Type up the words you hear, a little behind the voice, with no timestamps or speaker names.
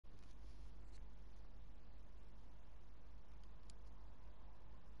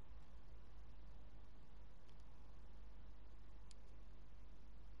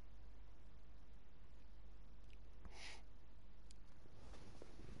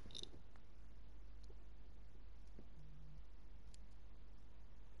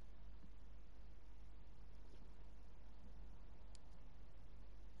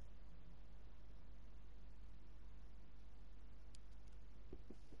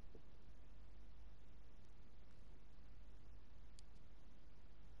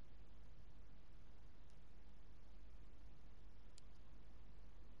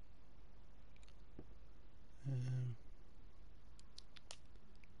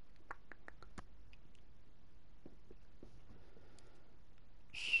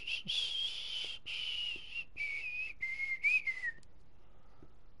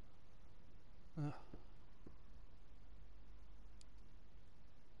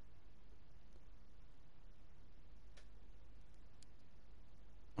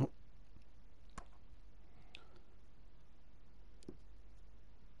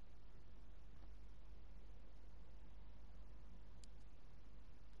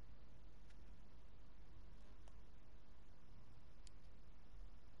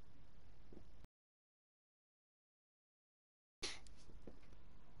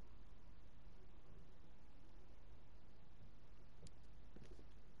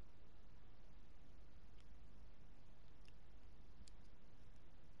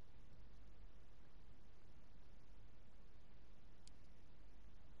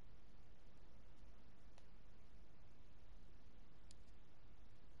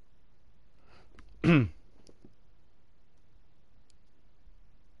There.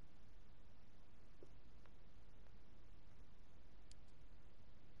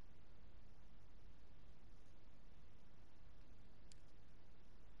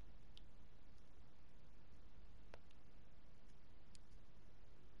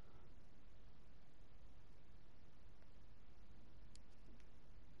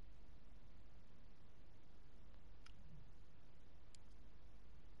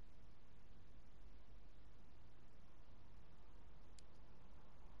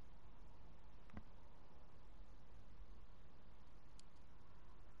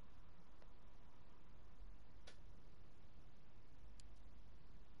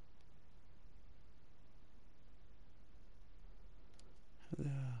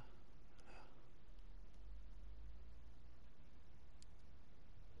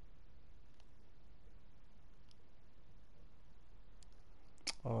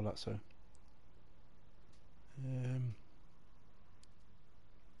 Oh, that's so.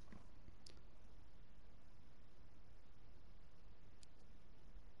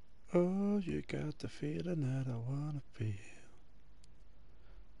 Oh, you got the feeling that I wanna feel.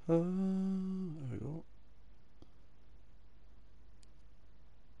 Oh, there we go.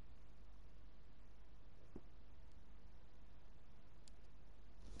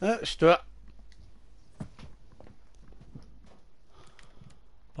 Let's do it.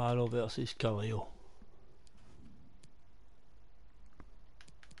 Barrow versus Carlisle.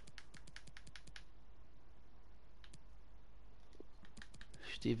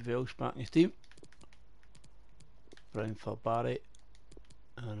 Steve Welsh back in his team. Brown for Barry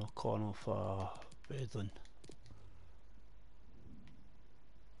and O'Connell for Bedlin.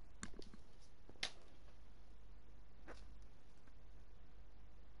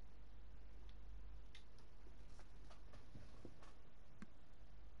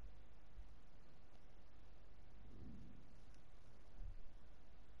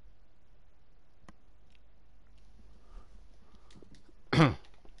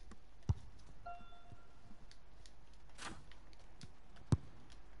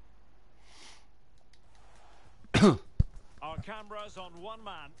 Our cameras on one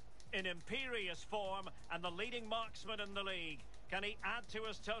man in imperious form and the leading marksman in the league. Can he add to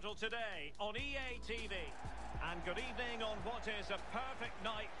his total today on EA TV? And good evening on what is a perfect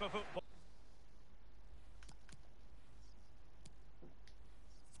night for football.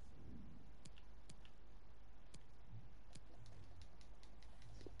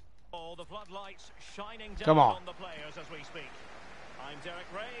 All the floodlights shining down on the players as we speak. I'm Derek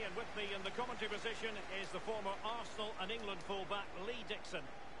Ray, and with me in the commentary position is the former Arsenal and England fullback Lee Dixon.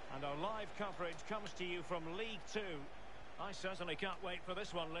 And our live coverage comes to you from League Two. I certainly can't wait for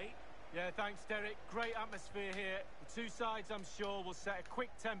this one, Lee. Yeah, thanks, Derek. Great atmosphere here. The two sides, I'm sure, will set a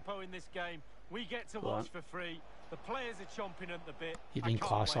quick tempo in this game. We get to watch for free. The players are chomping at the bit. You've been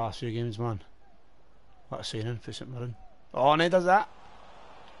class last few games, man. What a signing for St Mirren. Oh, and he does that.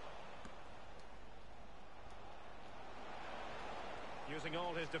 Using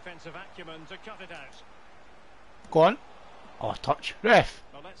all his defensive acumen to cut it out. Go on. Oh, touch. Ref.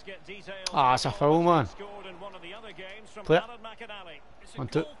 Well, let's get details. Ah, it's a foul, man. Scored in one of the other games from Play it. Alan McInally. One,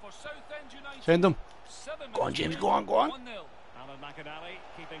 two. Send him. Go on, James. Go on, go on. Alan McInally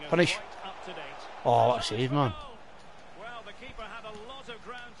keeping us Finish. right up to date. Oh, what a save, man. Well, the keeper had a lot of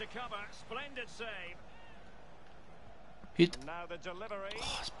ground to cover. Splendid save. He'd. And now the delivery.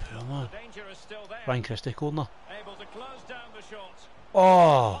 Oh, that's poor, man. The danger is still there. Ryan Christie corner. Able to close down the shot.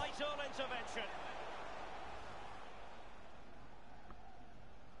 Oh. Vital intervention.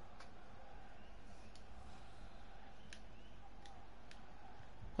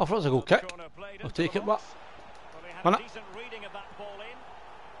 I thought it was a goal kick. I'll take it, but. Well, they had a decent reading of that ball in.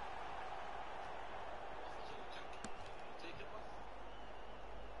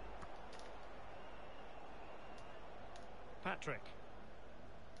 Patrick.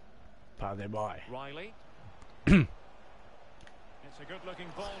 Paddy boy. Riley. It's a good looking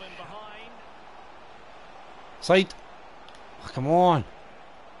ball in behind. Side. Oh, come on.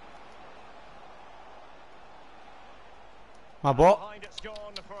 My ball. Behind it's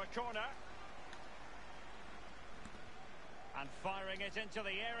gone for a corner. And firing it into the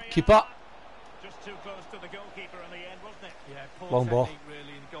area. Keep up. Just too close to the goalkeeper in the end, wasn't it? Yeah, poor long ball. technique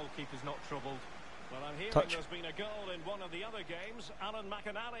really, and the goalkeeper's not troubled. Well, I'm hearing Touch. there's been a goal in one of the other games. Alan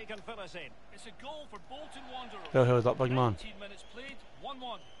McInally can fill us in. It's a goal for Bolton Wanderers. Well held up, big man. 19 minutes played,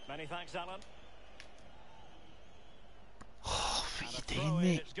 1-1. Many thanks, Alan. Oh, what And are a you throw doing, in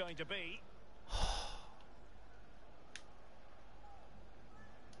mate? it's going to be.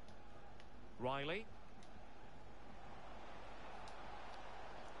 Riley.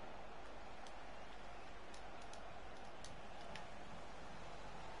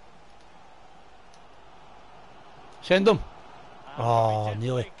 Send them. And Oh, very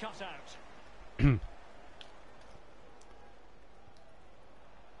nearly. deftly cut out.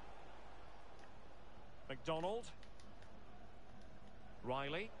 McDonald.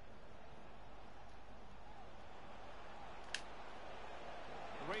 Riley.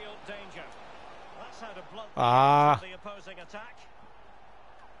 Real danger. That's how to blunt the opposing attack.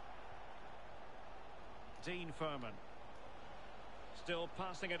 Dean Furman. Still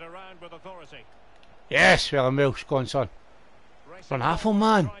passing it around with authority. Yes, well, Mills, go on, son. Run half on,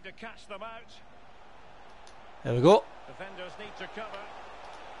 man. Trying to catch them out. There we go. Defenders need to cover.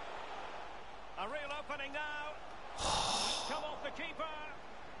 A real opening now. Come off the keeper.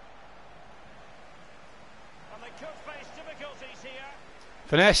 And they could face difficulties here.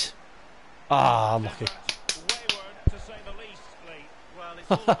 Finesse. Ah, I'm lucky. Wayward, to say the least, Lee. Well, it's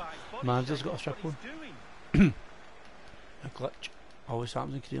all about his body Man, just shape, got a that's strip what on. he's doing. A glitch. Always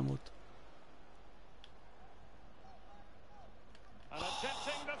happens in career mode. And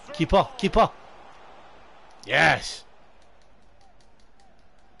attempting the through Keeper, ball. keeper. Yes.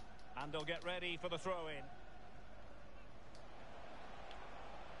 And they'll get ready for the throw-in.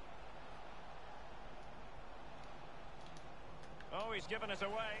 Oh, he's given it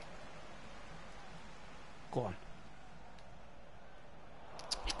away. Go on.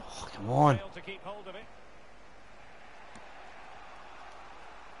 Oh, come on. Failed to keep hold of it.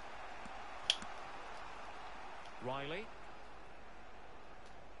 Riley.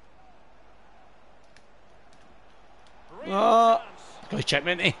 Real chance. Got to check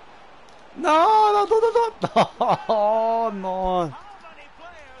me. No. Oh, no. How many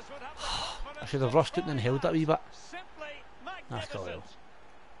players would have the confidence I should have to rushed it and then try held that a wee bit. Simply That's got magnificent.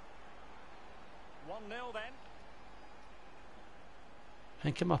 well. 1-0 then. I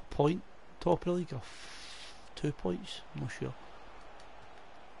think I'm a point top of the league or 2 points. I'm not sure.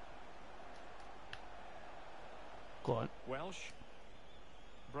 Go on. Welsh.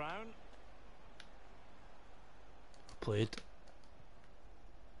 Brown. Played.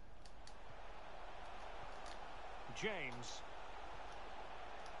 James.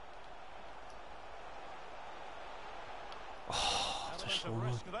 Oh, it's a Element slow of one.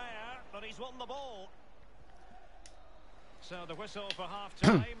 risk there, but he's won the ball. So the whistle for half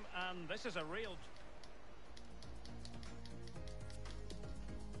time, and this is a real.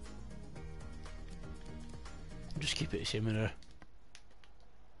 Just keep it the same in there.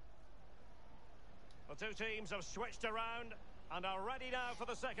 The two teams have switched around and are ready now for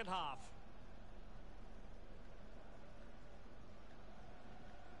the second half.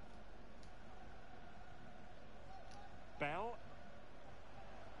 Bell.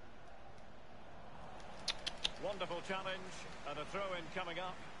 Wonderful challenge and a throw-in coming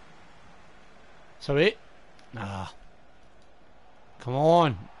up. Sorry. Nah. Come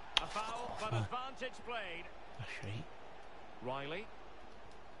on. A foul, but advantage played. That's right. Riley.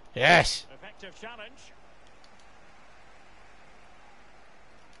 Yes. Effective challenge.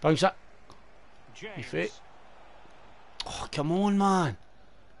 Bounce it. James. fit. Oh, come on, man.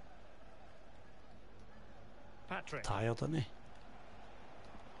 Patrick. Tired, isn't he?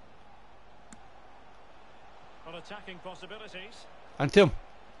 On attacking possibilities. And him.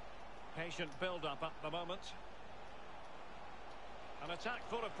 Patient build-up at the moment. An attack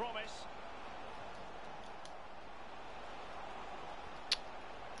full of promise.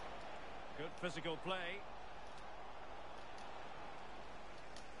 Good physical play.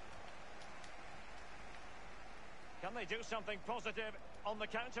 Can they do something positive on the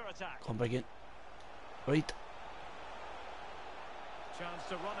counter-attack? Come back in. Right. Chance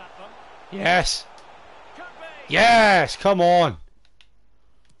to run at them. Yes. Could be. Yes. Come on.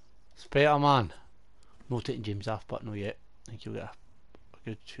 It's better, man. No taking James off, but not yet. I think you'll get a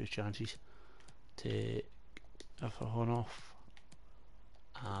good few chances. Take everyone off.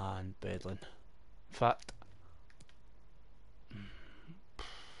 And Bedlin. In fact,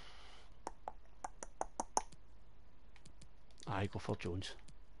 I go for Jones.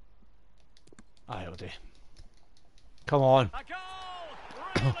 I'll do. Come on. A goal!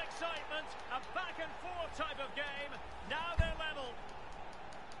 Real excitement. A back and forth type of game. Now they're level.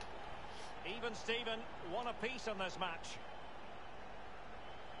 Even Steven, one apiece on this match.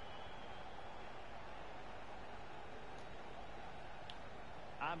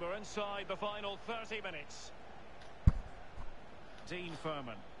 And we're inside the final 30 minutes. Dean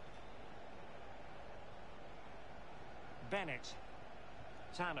Furman. Bennett.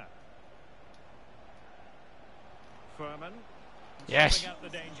 Tanner. Furman. Yes. Stepping up the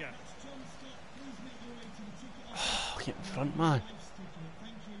danger. Oh, get in front, man.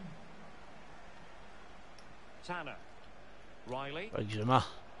 Tanner. Riley. Big Zuma.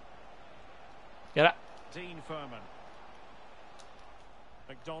 Get it. Dean Furman.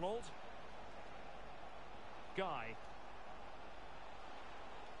 McDonald. Guy.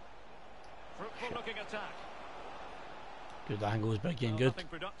 Fruitful looking attack. Good angles, big game, Well, good. nothing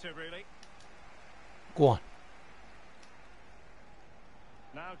productive, really. Go on.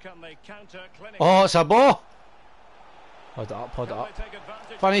 Now can they counter clinically? Oh, it's a ball. Hold it up, hold it Can up. they take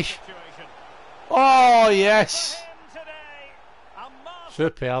advantage Finish. of the situation? Oh, yes. For him today, a master.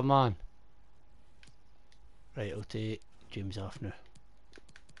 Superb, man. Right, I'll take James off now.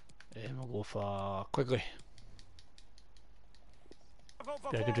 And we'll go for Quigley.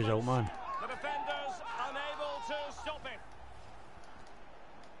 Be a good result, man. The defenders unable to stop it.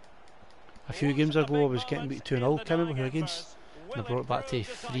 A few games ago I was getting beat 2-0, can't remember who against. And I brought it back to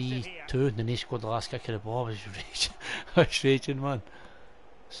 3-2 and then they scored the last kick of the ball. I was raging. I was raging, man.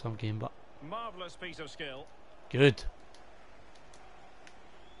 Some game, but Marvellous piece of skill. good.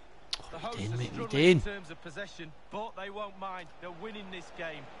 The Oh, hosts Dane, are mate, we struggling in Dane. terms of possession, but they won't mind. They're winning this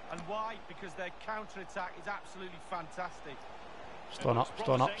game. And why? Because their counter-attack is absolutely fantastic. Stone up,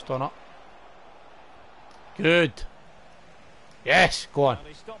 stone up, stone up. Good. Yes, go on. And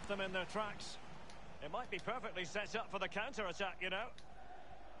he stopped them in their tracks. It might be perfectly set up for the counter-attack, you know.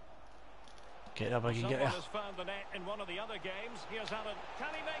 Get up, I can get Someone there. has found the net in one of the other games. Here's Allen. Can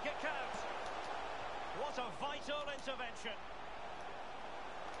he make it count? What a vital intervention.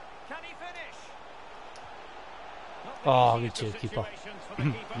 Can he finish? Not the Oh, easiest good of save, keeper. situations for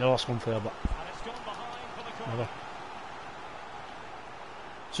the keeper. No lost one there, but And it's gone behind for the corner. never.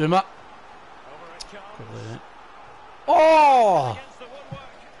 Zoom up. Over it comes. Quigley, right. Oh! Against the woodwork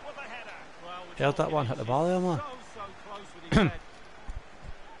with a header. Well, we're Heard that talking one hit the bar there, man. So close with his head.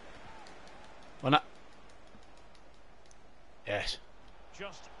 Won it. Yes.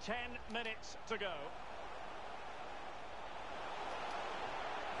 Just 10 minutes to go.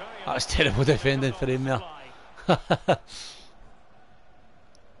 Very That's terrible defending for him there. supply.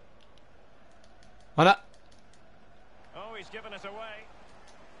 Won it. Oh, he's given it away.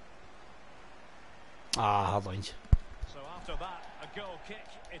 Ah, hard lines. So after that, a goal kick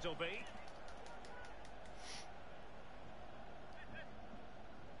it'll be.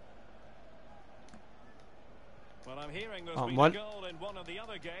 Well, I'm hearing there's been a one. goal in one of the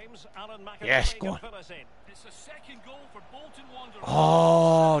other games. Alan McIntyre Yes, go can on. fill us in. It's the second goal for Bolton Wanderers.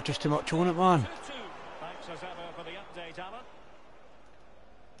 Oh, just too much on it, man. 2-2. Thanks as ever for the update, Alan.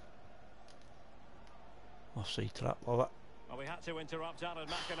 Offside trap, love it. Well, we had to interrupt Alan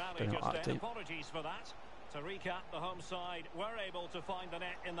McIntyre Bring it just back then. to him. Apologies for that. To recap, the home side were able to find the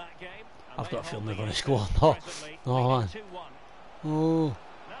net in that game. And I've they got a feeling hold they're the going to score. No, presently no, leading man. 2-1. Oh,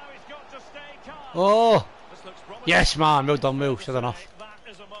 Now he's got to stay calm. oh. This looks promising. Yes, man. Well done, Will. Said enough. That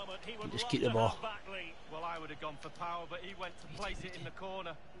is a moment he would Just love keep the to ball. have back, Lee. Well, I would have gone for power, but he went to place it in the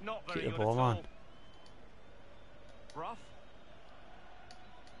corner. Not very Keep the good ball, at man. all. Bruff,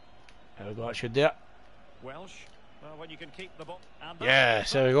 There we go. That should do it. Welsh. Well, when you can keep the ball. And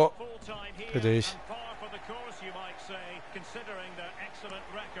Yes, there we go. Full time here Good days. and par for the course, you might say, considering their excellent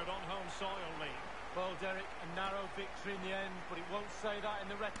record on home soil, Lee. Well, Derek, a narrow victory in the end, but it won't say that in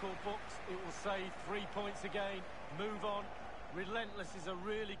the record books. It will say 3 points again, move on. Relentless is a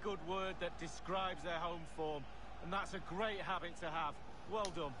really good word that describes their home form, and that's a great habit to have.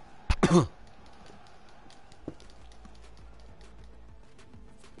 Well done.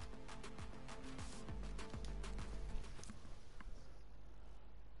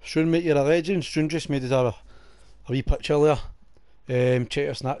 Soon, mate, you're a legend. Soon just made us a wee picture there. Check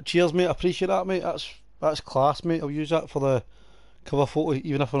your snap. Cheers, mate. I appreciate that, mate. That's class, mate. I'll use that for the cover photo,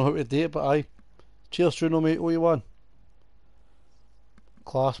 even if I don't know how to do it. But aye, cheers, Bruno, mate. What you want?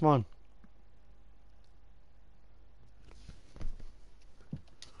 Class, man.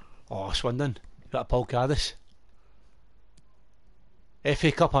 Oh, Swindon. You got a Paul Caddis.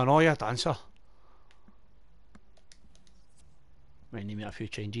 FA Cup, I know you're a dancer. Might need me a few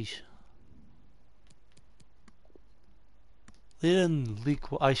changes. They're in League.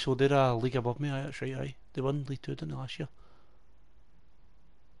 Aye, so they're a league above me. Aye, that's right. Aye, they won League 2 didn't they last year?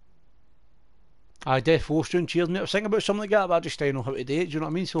 Aye, Def Ostron. Cheers, mate. I was thinking about something like that, but I just don't know how to do it. Do you know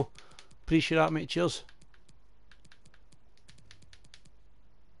what I mean? So appreciate that, mate. Cheers.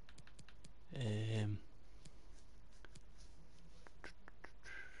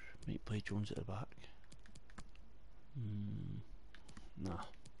 Might play Jones at the back. Nah.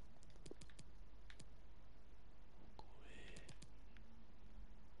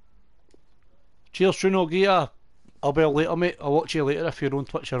 Cheers, Truno Gia. I'll be later, mate. I'll watch you later if you're on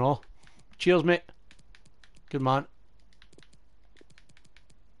Twitch and all. Cheers, mate. Good man.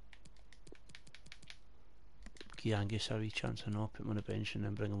 Give Angus a wee chance and all. Put him on the bench and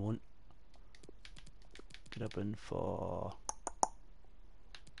then bring him on. Grab in for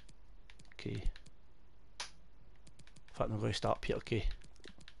Kay. In fact, I'm going to start Peter Kay.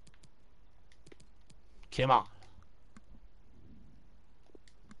 Come on.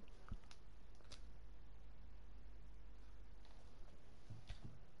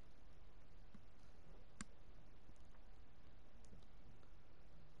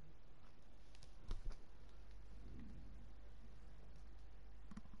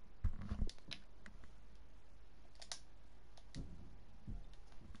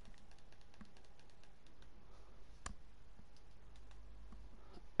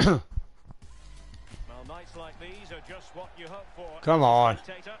 Well, nights like these are just what you hope for. Come on.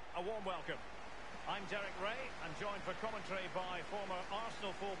 A warm welcome. I'm Derek Ray. I'm joined for commentary by former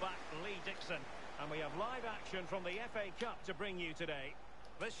Arsenal fullback Lee Dixon. And we have live action from the FA Cup to bring you today.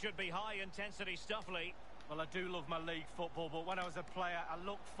 This should be high-intensity stuff, Lee. Well, I do love my league football, but when I was a player, I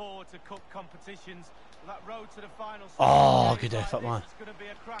looked forward to cup competitions. That road to the final. Oh, good effort, man.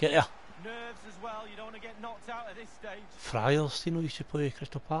 Get there. Nerves as well. You don't want to get knocked out at this stage. Friars, you know, used to play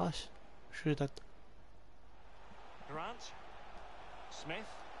Crystal Palace. Sure did. Grant. Smith.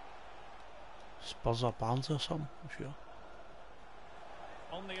 Spurs or Barnes or something, I'm sure.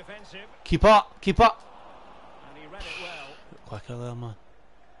 On the offensive. Keep up, keep up. And he read it well. Quicker there, man.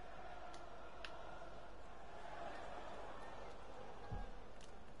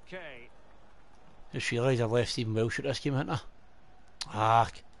 Kay. Just realised I left Stephen Welsh at this game, hadn't I? Ah,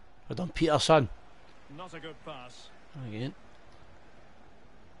 I've done Peterson. Not a good pass. Again.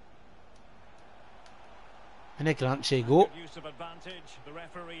 And Grant say go. Use of advantage. The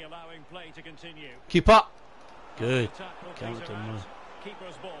referee allowing play to continue. Keep up. Good. Campbell, man.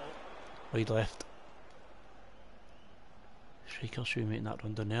 Keeper's ball. Wide left. Striker should be making that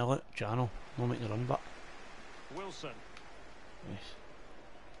run down there. Look, Jano, not making the run back. Wilson. Yes.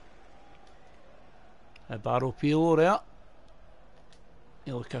 A Barrow Pilo there.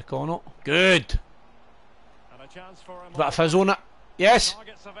 He'll kick on it. Good. And a chance for him. Bit of fizz on it. Yes.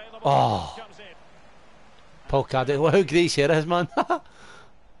 Oh. Paul Caddy, look how great his hair is, man.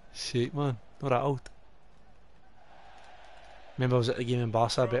 Shit, man. Not that old. Remember I was at the game in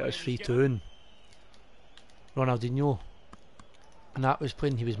Barca, I bet it was 3-2 and Ronaldinho. And that was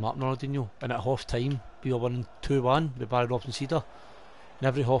playing, he was marking Ronaldinho. And at half time, we were winning 2-1 with Barry Robson Cedar. And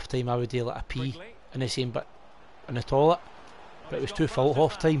every half time I would do like a pee in the same bit in the toilet. But it was too full at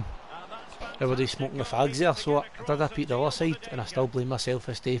half time. Everybody smoking the fags there, so I did a pee the other side and I still blame myself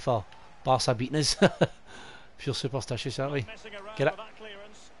this day for Barca beating us. Feel superstitious that way. Get it?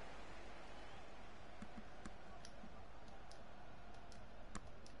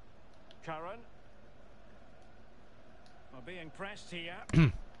 Curran. We're being pressed here.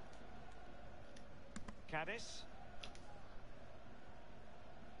 Cadiz.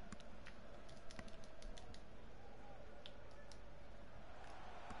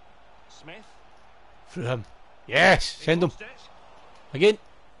 Smith. Through him. Yes! Send him. Again.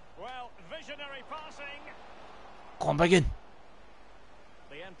 Well, visionary passing. Go on, big in.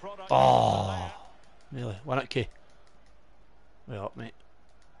 The end product. Oh, nearly. 1 at K. Way up, mate.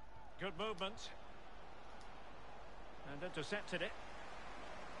 Good movement. And intercepted it.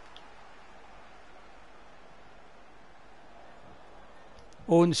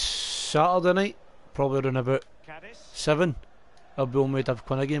 On Saturday night, probably around about Cadiz. 7, I'll be on with Dav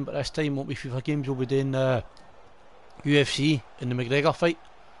Quinn again, but this time won't be FIFA games, we'll be doing UFC in the McGregor fight.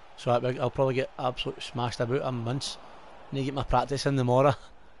 So I'll probably get absolutely smashed about in months. Need to get my practice in tomorrow.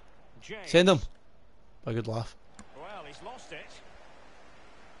 James. Send him. A good laugh. Well, he's lost it.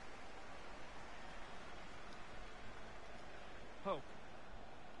 Hope.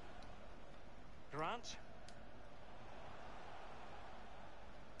 Grant.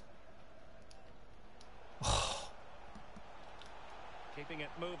 Keeping it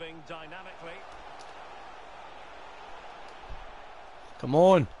moving dynamically. Come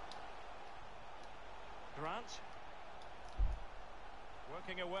on. Grant.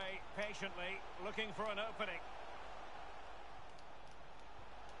 Working away patiently, looking for an opening.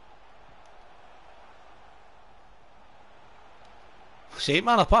 Same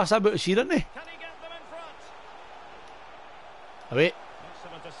man, I passed that about to see, didn't he? Can he get them in front? Away.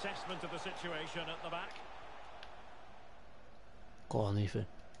 Excellent assessment of the situation at the back. Go on, Ethan.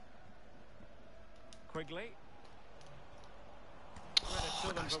 Quigley.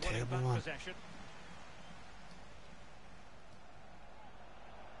 Oh, that's terrible, man. Possession.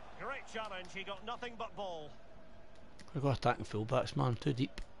 Great challenge, he got nothing but ball. We've got attacking fullbacks, man, too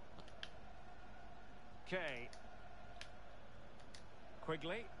deep. Kay.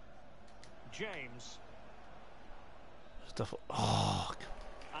 Quigley. James. Stuff. Oh,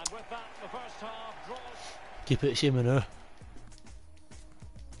 And with that, the first half draws. keep it the same now.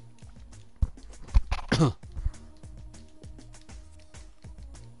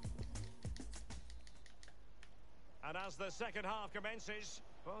 And as the second half commences,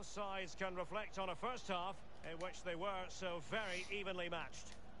 both sides can reflect on a first half in which they were so very evenly matched.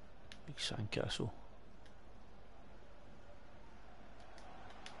 Big sandcastle.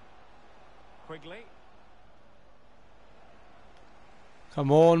 Quigley.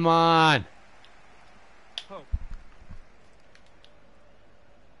 Come on, man. Hope.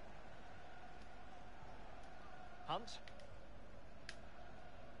 Hunt.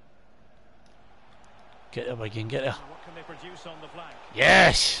 Get there again, get there. What can they produce on the flank?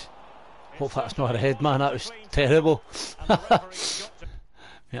 Yes! Hope that's not ahead, man. That was terrible.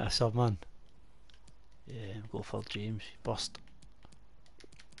 Yeah, sub, man. Yeah, go for James. Bust.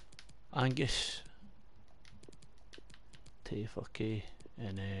 Angus. Tay for K.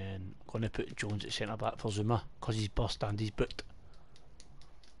 And then I'm going to put Jones at centre back for Zuma because he's bust and he's booked.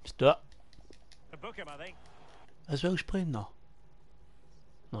 Let's do it. Book him, I think. As Welsh playing now?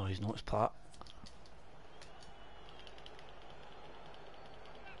 No, he's not. It's Pat.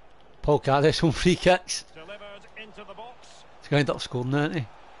 Paul Caddis on free kicks. Delivered into the box. He's going to end up scoring, isn't he?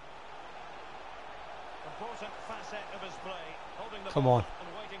 Important facet of his play. Holding the Come ball on.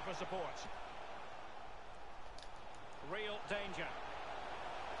 and waiting for support. Real danger.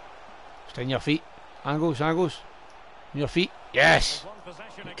 Stay on your feet. Angles, angles. On your feet. Yes! There's one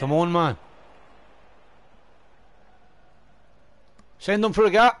possession again. Come on, man. Send them for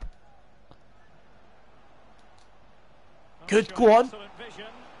a gap. Good, go on. Excellent vision.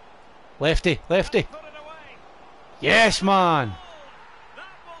 Lefty, lefty. Put it away. Yes, man. That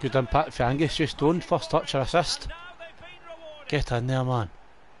will Good impact for Angus. Just don't. First touch or assist. now they've been rewarded. Get in there, man.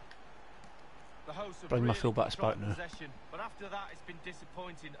 The hosts have Bring my really fullbacks controlled back now. possession, but after that it's been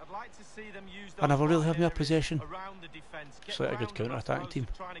disappointing. I'd like to see them use I never those really have wide my areas possession. around the defence. Get It's like a good round them counter-attacking as team.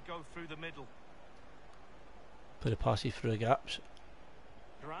 opposed to trying to go through the middle. Put the passes through the gaps.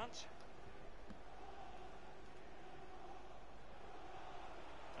 Grant.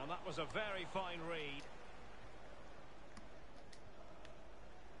 And that was a very fine read.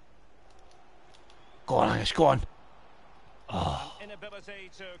 Go on, Angus, go on. An inability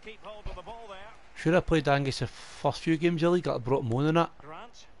to keep hold of the ball there. Should have played Angus the first few games of the league. I brought him on in it.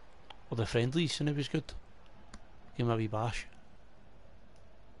 Grant. Or the friendlies, and he was good. Give him a wee bash.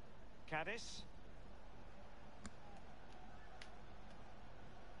 Caddis.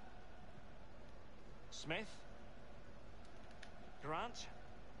 Smith. Grant.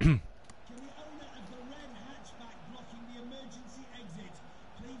 Can the owner of the red hatchback blocking the emergency exit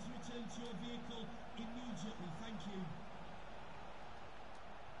please return to your vehicle immediately? Thank you.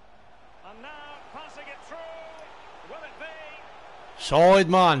 And now passing it through. Will it be? Solid,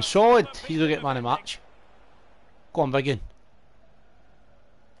 man, solid. He's going to get man of the match. Go on, Biggin.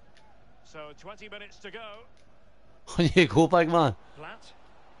 So 20 minutes to go. On you go, big man. Platt.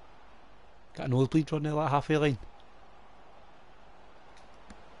 Got a nosebleed running that halfway line.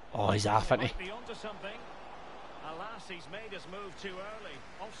 Oh, he's off, isn't he? Might be onto something. Alas, he's made his move too early.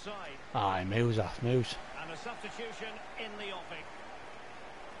 Offside. Aye, miles off, miles. And a substitution in the offing.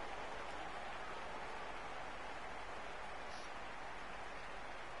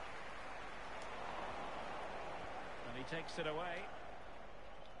 And he takes it away.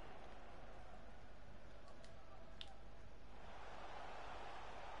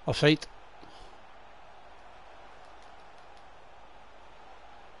 Offside.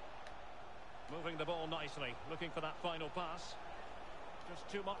 Moving the ball nicely, looking for that final pass. Just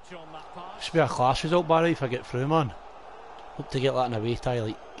too much on that pass. Should be a class result, Barry, if I get through, man. Hope to get that in a away tie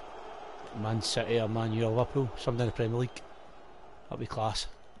like Man City or Man U or Liverpool, something in the Premier League. That'd be class.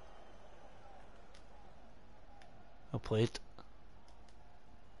 Well played.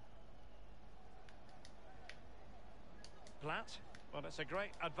 Platt. Well, it's a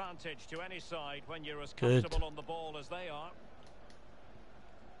great advantage to any side when you're as Good. comfortable on the ball as they are.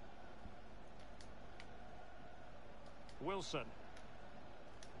 Wilson.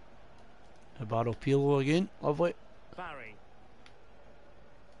 A Barrow Pilo again, lovely. Barry.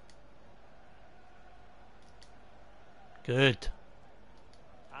 Good.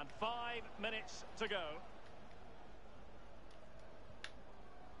 And 5 minutes to go.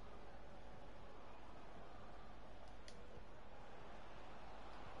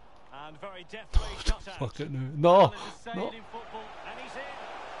 And very deftly cut out. Fuck it now. No, Well, there's a saying no. in football, And he's in.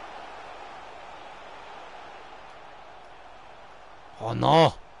 Oh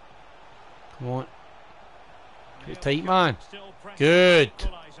no. Come on. Get tight, man. Still pressing Good. the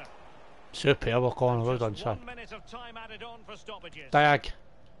equaliser. Superb corner, well done, Just son. 1 minute of time added on for stoppages. Diag.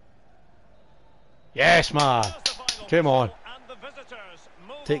 Yes, man. There's the final Come on. whistle, and the visitors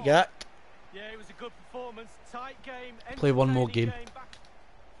move Take on. that. yeah, it was a good performance, tight game. Play one more entertaining game. back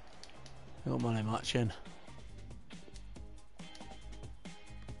No money match in.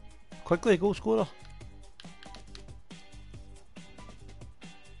 Quickly, goal scorer.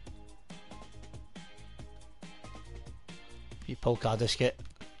 You Paul Cardiff get.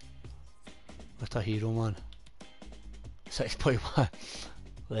 What a hero, man. 6.1.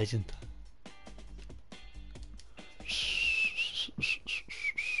 Legend.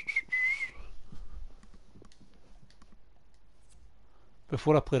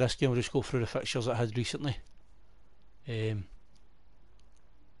 Before I play this game, I'll just go through the fixtures that I had recently.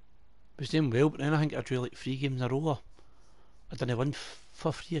 Was doing well, but then I think I drew like 3 games in a row. I didn't win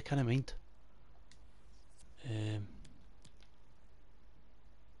for 3, I can't mind.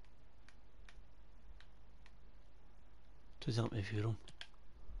 Does that let me view them?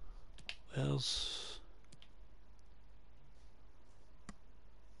 Where's...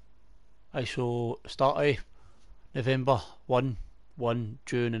 Aye, so start of November, 1,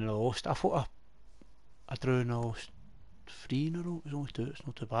 June, and I lost. I thought I drew and I lost 3 in a row. It was only 2, it's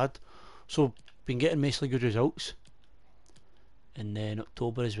not too bad. So, been getting mostly good results. And then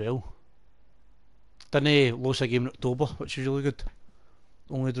October as well. Didn't lose a game in October, which is really good.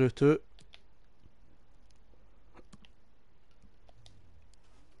 Only drew 2.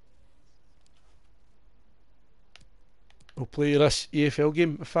 We'll play this EFL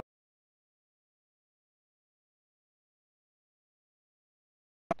game if it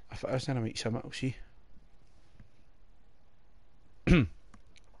is, then I might sim it, we'll see.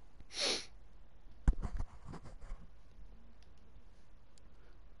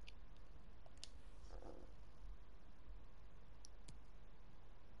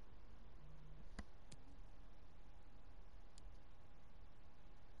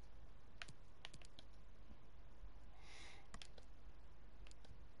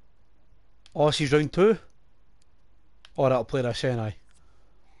 Oh, this is round 2? Or that'll play this then, aye.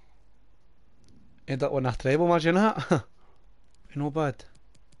 End up winning a treble, imagine that. No bad.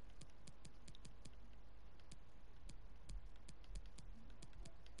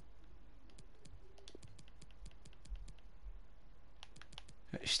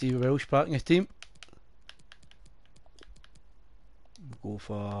 Steve Welsh back in the team. We'll go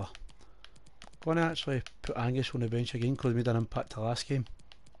for... Going to actually put Angus on the bench again because he made an impact the last game.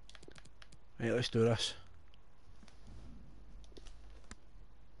 Right, let's do this.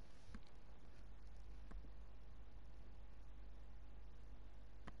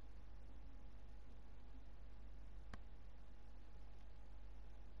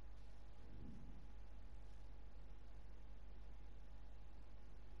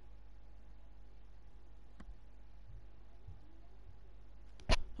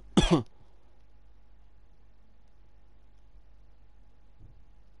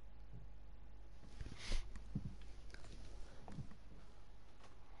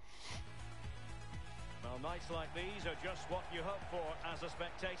 Nights like these are just what you hope for as a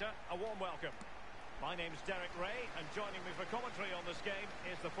spectator. A warm welcome. My name's Derek Ray, and joining me for commentary on this game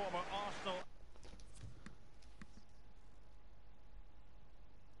is the former Arsenal...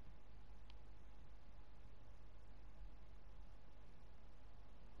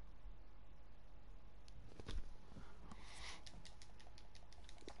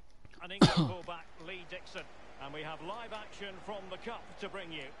 An England fullback, Lee Dixon. And we have live action from the Cup to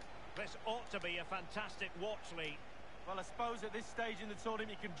bring you. This ought to be a fantastic watch, Lee. Well, I suppose at this stage in the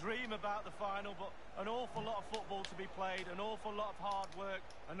tournament you can dream about the final, but an awful lot of football to be played, an awful lot of hard work,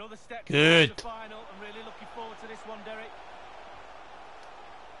 another step towards the final. I'm really looking forward to this one, Derek.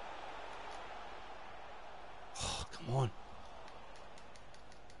 Oh, come on.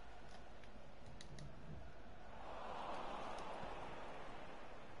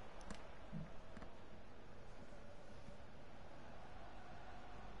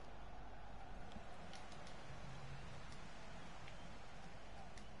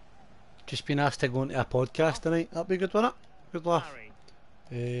 Just been asked to go into a podcast tonight. That'd be good, wouldn't it? Good laugh.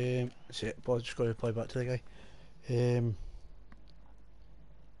 That's it. But I just got to reply back to the guy.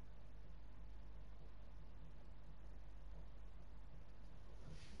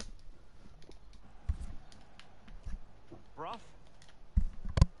 Bruff.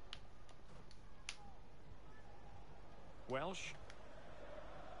 Welsh.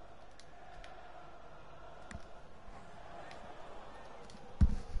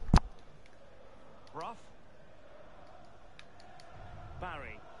 Bruff.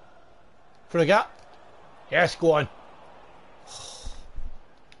 Barry. For a gap. Yes, go on.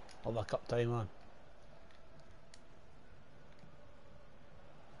 All the cup time, man.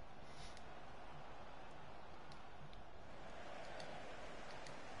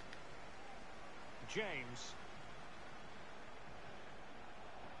 James.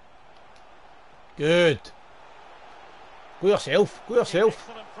 Good. Go yourself. Go yourself.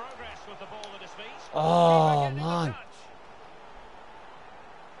 Excellent progress Oh, man.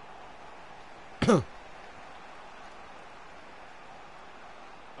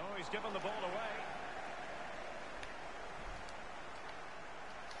 Oh, he's given the ball away.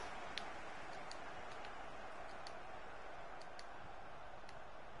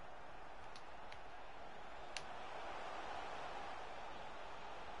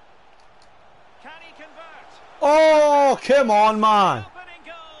 Can he convert? Oh, come on, man. Opening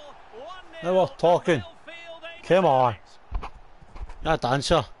goal, 1-0, Now we're talking. and they'll feel they Come on. deserve it. That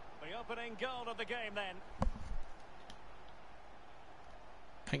dancer. The opening goal of the game then.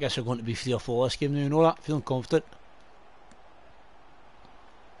 I guess we're going to be 3 or 4 this game now, you know that? Feeling confident.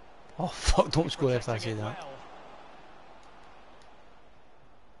 Oh, fuck, don't score after I say that. Well.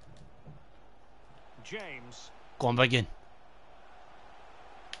 James. Go on, begin.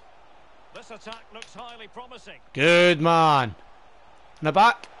 This attack looks highly promising. Good, man. In the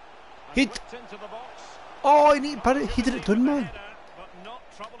back. And He. whipped into the box. Oh, he did it done, man. But not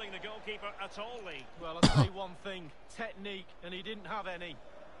troubling the goalkeeper at all, Lee. Well, I'll say one thing. Technique, and he didn't have any.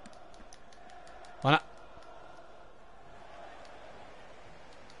 Why not?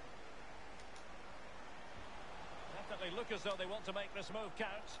 Definitely look as though they want to make this move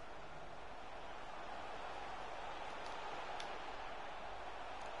count.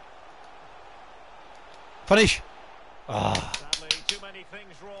 Finish. Ah. Sadly, too many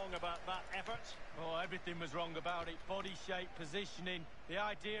things wrong about that effort. Oh, everything was wrong about it. Body shape, positioning, the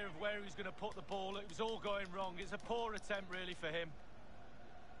idea of where he was going to put the ball. It was all going wrong. It's a poor attempt, really, for him.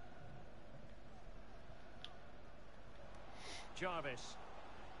 Jarvis.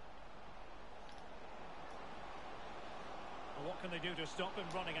 Well, what can they do to stop him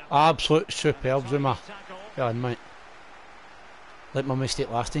running at them? Absolute superb, Zuma. Tackle. Go on, mate. Like my mistake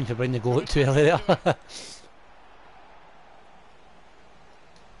last time to bring the goal out too early there. And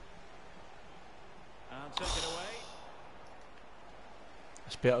taken away.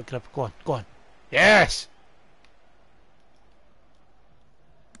 It's better grip. Go on, go on. Yes!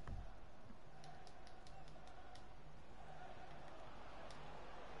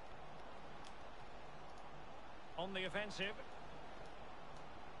 On the offensive.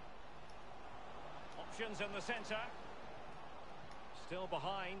 Options in the centre. Still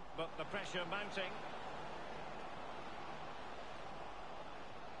behind, but the pressure mounting.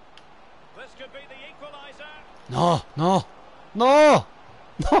 This could be the equaliser. No, no, no!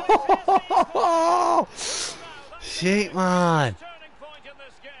 No! Shit, man. Turning point in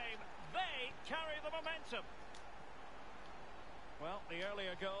this game. They carry the momentum. Well, the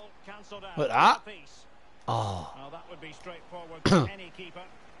earlier goal cancelled out. Look at that. Piece. Oh. Now that would be straightforward for any keeper.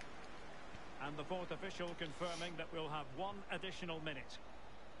 And the fourth official confirming that we'll have 1 additional minute.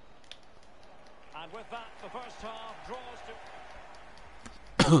 And with that, the first half draws to...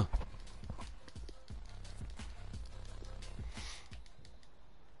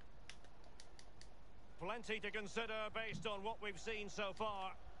 Plenty to consider based on what we've seen so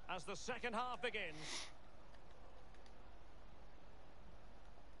far as the second half begins.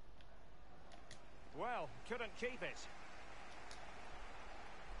 Well, couldn't keep it.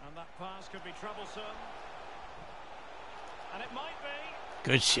 And that pass could be troublesome. And it might be.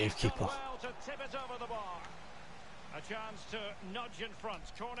 Good save, He's done keeper. well to tip it over the bar. A chance to nudge in front.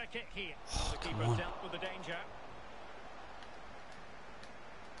 Corner kick here. The keeper on. dealt with the danger.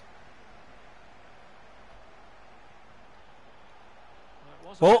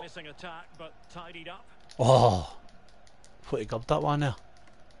 Well, it wasn't a missing attack, but tidied up. Oh. Thought he grabbed that one there.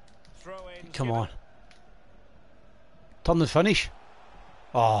 Throw-ins Come given. on. Turn and finish.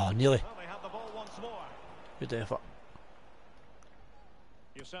 Oh, nearly. Well, they have the ball once more. Good effort.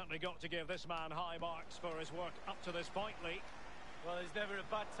 You've certainly got to give this man high marks for his work up to this point, Lee. Well, there's never a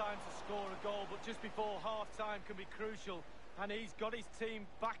bad time to score a goal, but just before half-time can be crucial. And he's got his team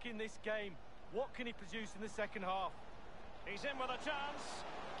back in this game. What can he produce in the second half? He's in with a chance.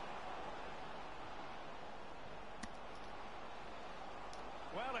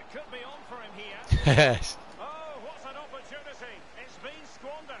 Well, it could be on for him here. Yes. Oh, what an opportunity. It's been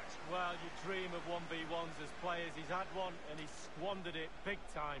squandered. Well, you dream of 1v1s as players. He's had one and he's squandered it big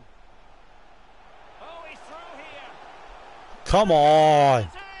time. Oh, he's through here. Come on. It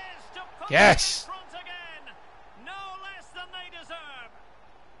is to put Yes. them in front again. No less than they deserve.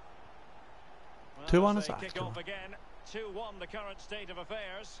 Well, 2-1 as is they that? kick off again. 2-1 the current state of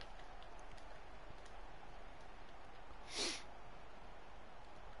affairs.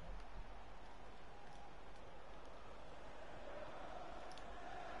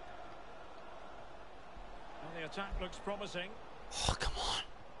 Well, the attack looks promising. Oh, come on.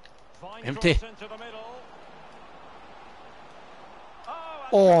 Fine Empty. cross into the middle. Oh,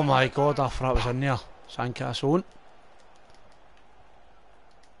 Oh my god, I thought that was in there. Sandcastle on.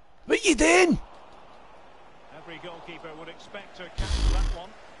 What you doing? Every goalkeeper would expect to catch that one.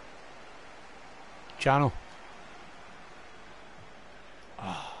 Channel.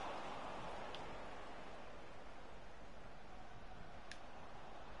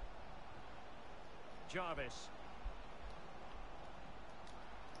 Jarvis.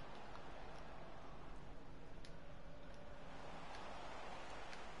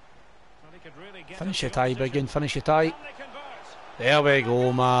 Well, he could really get Finish into your tie, opposition. Biggin. Finish your tie. Can they convert? There we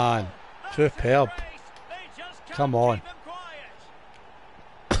go, man. Superb. They just can't Come on. keep them quiet.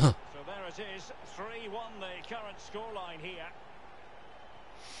 So there it is, 3-1 the current scoreline here.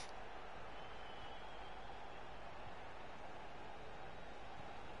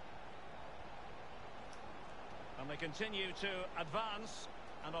 And they continue to advance,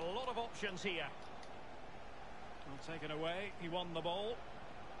 and a lot of options here. Well, taken away, he won the ball.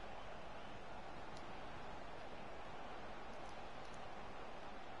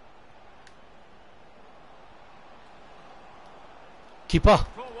 Keeper.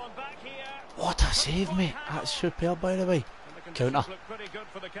 Pull one back here. What a save, mate. That's superb, by the way. And the conditions Counter. look pretty good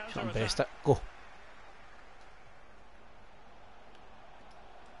for the Shouldn't counter best attack. it. Go.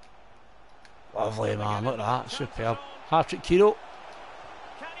 Lovely, man. Look at that. Superb. Hat-trick, Kiro.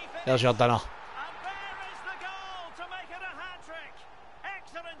 Can he finish? There's your dinner. And there is the goal to make it a hat-trick.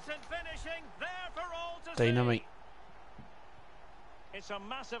 Excellence in finishing, there for all to Dynamite. see. It's a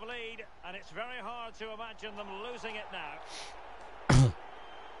massive lead, and it's very hard to imagine them losing it now. And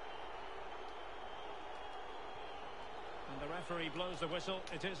the referee blows the whistle.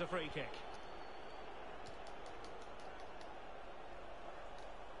 It is a free kick.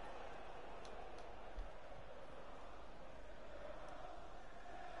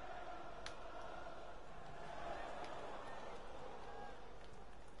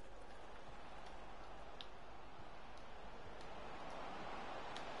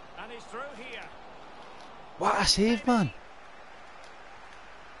 And he's through here. What a save, man.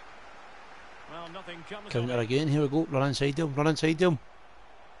 Well, nothing comes of Counter it. again. Here we go. Run inside him. Run inside him.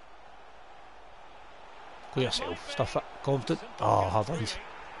 Go yourself. Stuff it. Confident. Oh, hard lines.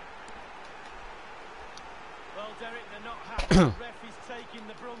 Well, Derek, they're not happy. The ref is taking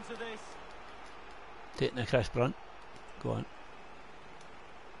the brunt of this. Taking the Chris Brunt. Go on.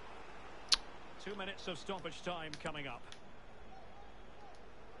 2 minutes of stoppage time coming up.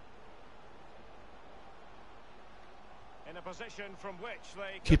 In a position from which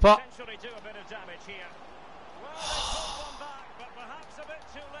they could Keep up. potentially do a bit of damage here. Well, they pulled one back, but perhaps a bit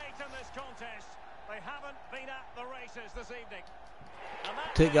too late in this contest. They haven't been at the races this evening. And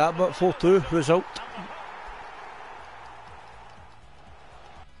that's Take it. that, but 4-2 result.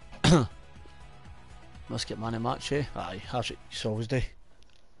 And the Must get man of match, eh? Aye, hat-trick always day.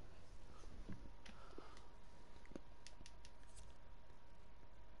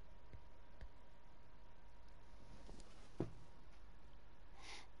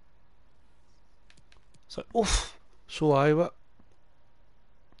 It's like, oof, so high, but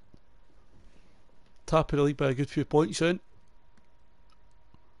top of the league by a good few points in.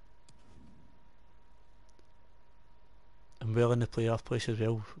 And well in the playoff place as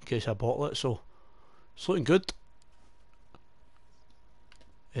well, in case I bottle it, so it's looking good.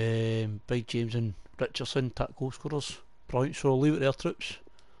 Big James and Richardson, top goal scorers. Brilliant, so I'll leave it there, troops.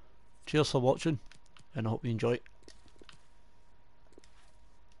 Cheers for watching, and I hope you enjoy.